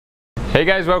Hey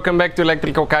guys, welcome back to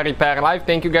Electrical Car Repair Live.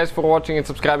 Thank you guys for watching and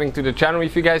subscribing to the channel.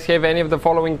 If you guys have any of the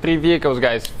following three vehicles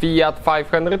guys, Fiat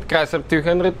 500, Chrysler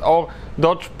 200 or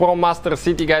Dodge Promaster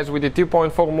City guys with the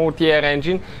 2.4 Multiair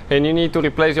engine, and you need to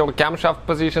replace your camshaft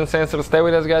position sensor, stay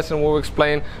with us guys and we'll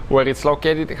explain where it's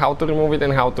located, how to remove it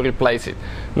and how to replace it.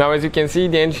 Now as you can see,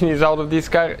 the engine is out of this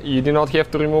car. You do not have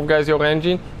to remove guys your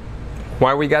engine.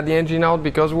 Why we got the engine out?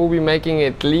 Because we'll be making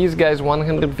at least guys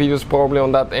 100 videos probably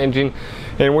on that engine,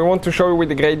 and we want to show you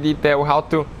with great detail how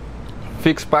to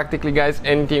fix practically guys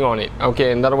anything on it.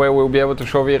 Okay, and that way we'll be able to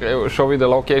show you the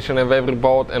location of every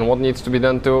bolt and what needs to be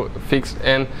done to fix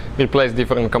and replace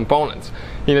different components.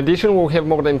 In addition, we'll have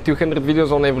more than 200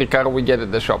 videos on every car we get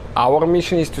at the shop. Our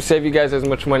mission is to save you guys as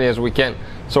much money as we can,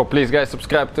 so please guys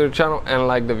subscribe to the channel and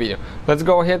like the video. Let's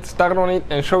go ahead, start on it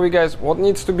and show you guys what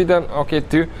needs to be done, okay,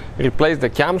 to replace the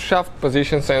camshaft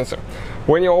position sensor.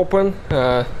 When you open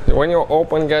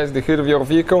guys the hood of your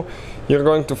vehicle, you're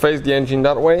going to face the engine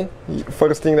that way.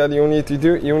 First thing that you need to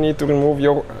do, you need to remove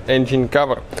your engine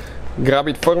cover. Grab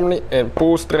it firmly and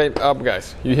pull straight up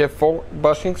guys. You have 4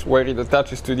 bushings where it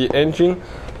attaches to the engine.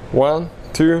 1,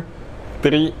 2,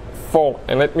 3, 4.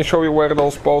 And let me show you where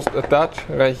those posts attach.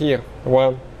 Right here.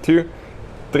 1, 2,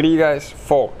 3 guys,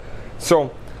 4.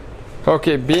 So,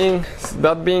 okay,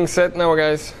 that being said now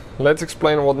guys, let's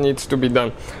explain what needs to be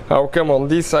done. I'll come on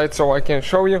this side so I can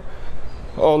show you.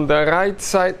 On the right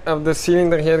side of the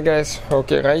cylinder here guys,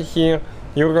 okay, right here,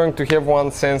 you're going to have one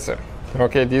sensor.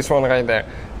 Okay, this one right there.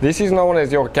 This is known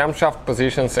as your camshaft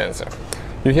position sensor.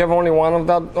 You have only one of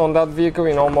that on that vehicle.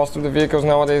 You know, most of the vehicles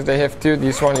nowadays they have 2.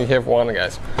 This one you have 1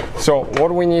 guys. So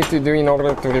what we need to do in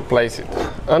order to replace it,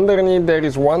 underneath there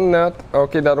is one nut,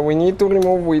 okay, that we need to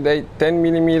remove with a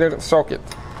 10mm socket.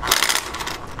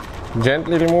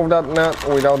 Gently remove that nut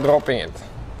without dropping it.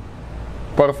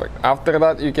 Perfect. After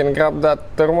that you can grab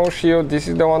that thermal shield. This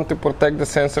is the one to protect the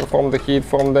sensor from the heat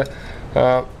from the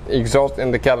exhaust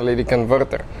and the catalytic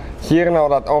converter. Here now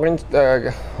that orange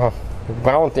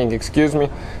brown thing, excuse me,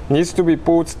 needs to be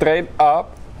pulled straight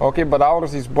up, okay, but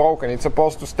ours is broken. It's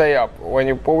supposed to stay up. When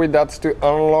you pull it, that's to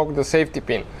unlock the safety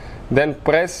pin. Then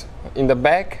press in the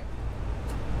back,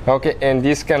 okay, and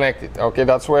disconnect it. Okay,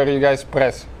 that's where you guys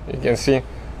press. You can see,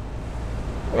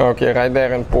 okay, right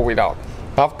there, and pull it out.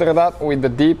 After that, with the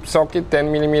deep socket,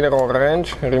 10mm or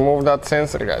wrench, remove that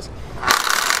sensor guys.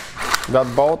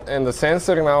 That bolt and the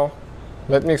sensor. Now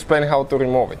let me explain how to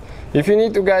remove it. If you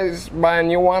need to guys buy a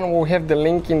new one, we'll have the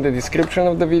link in the description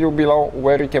of the video below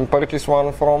where you can purchase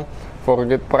one from for a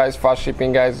good price, fast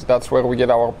shipping guys. That's where we get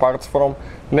our parts from.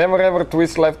 Never ever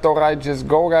twist left or right, just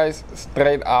go guys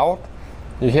straight out.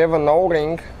 You have an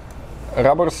O-ring,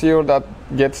 rubber seal that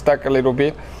gets stuck a little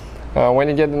bit. When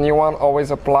you get the new one, always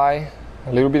apply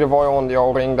a little bit of oil on the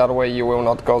O-ring, that way you will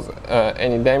not cause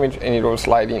any damage and it will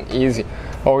slide in easy.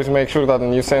 Always make sure that the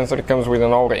new sensor comes with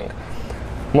an O-ring.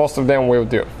 Most of them will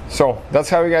do. So that's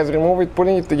how you guys remove it.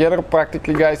 Putting it together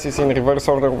practically guys is in reverse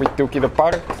order we took it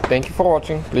apart. Thank you for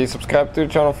watching. Please subscribe to the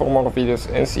channel for more videos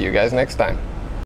and see you guys next time.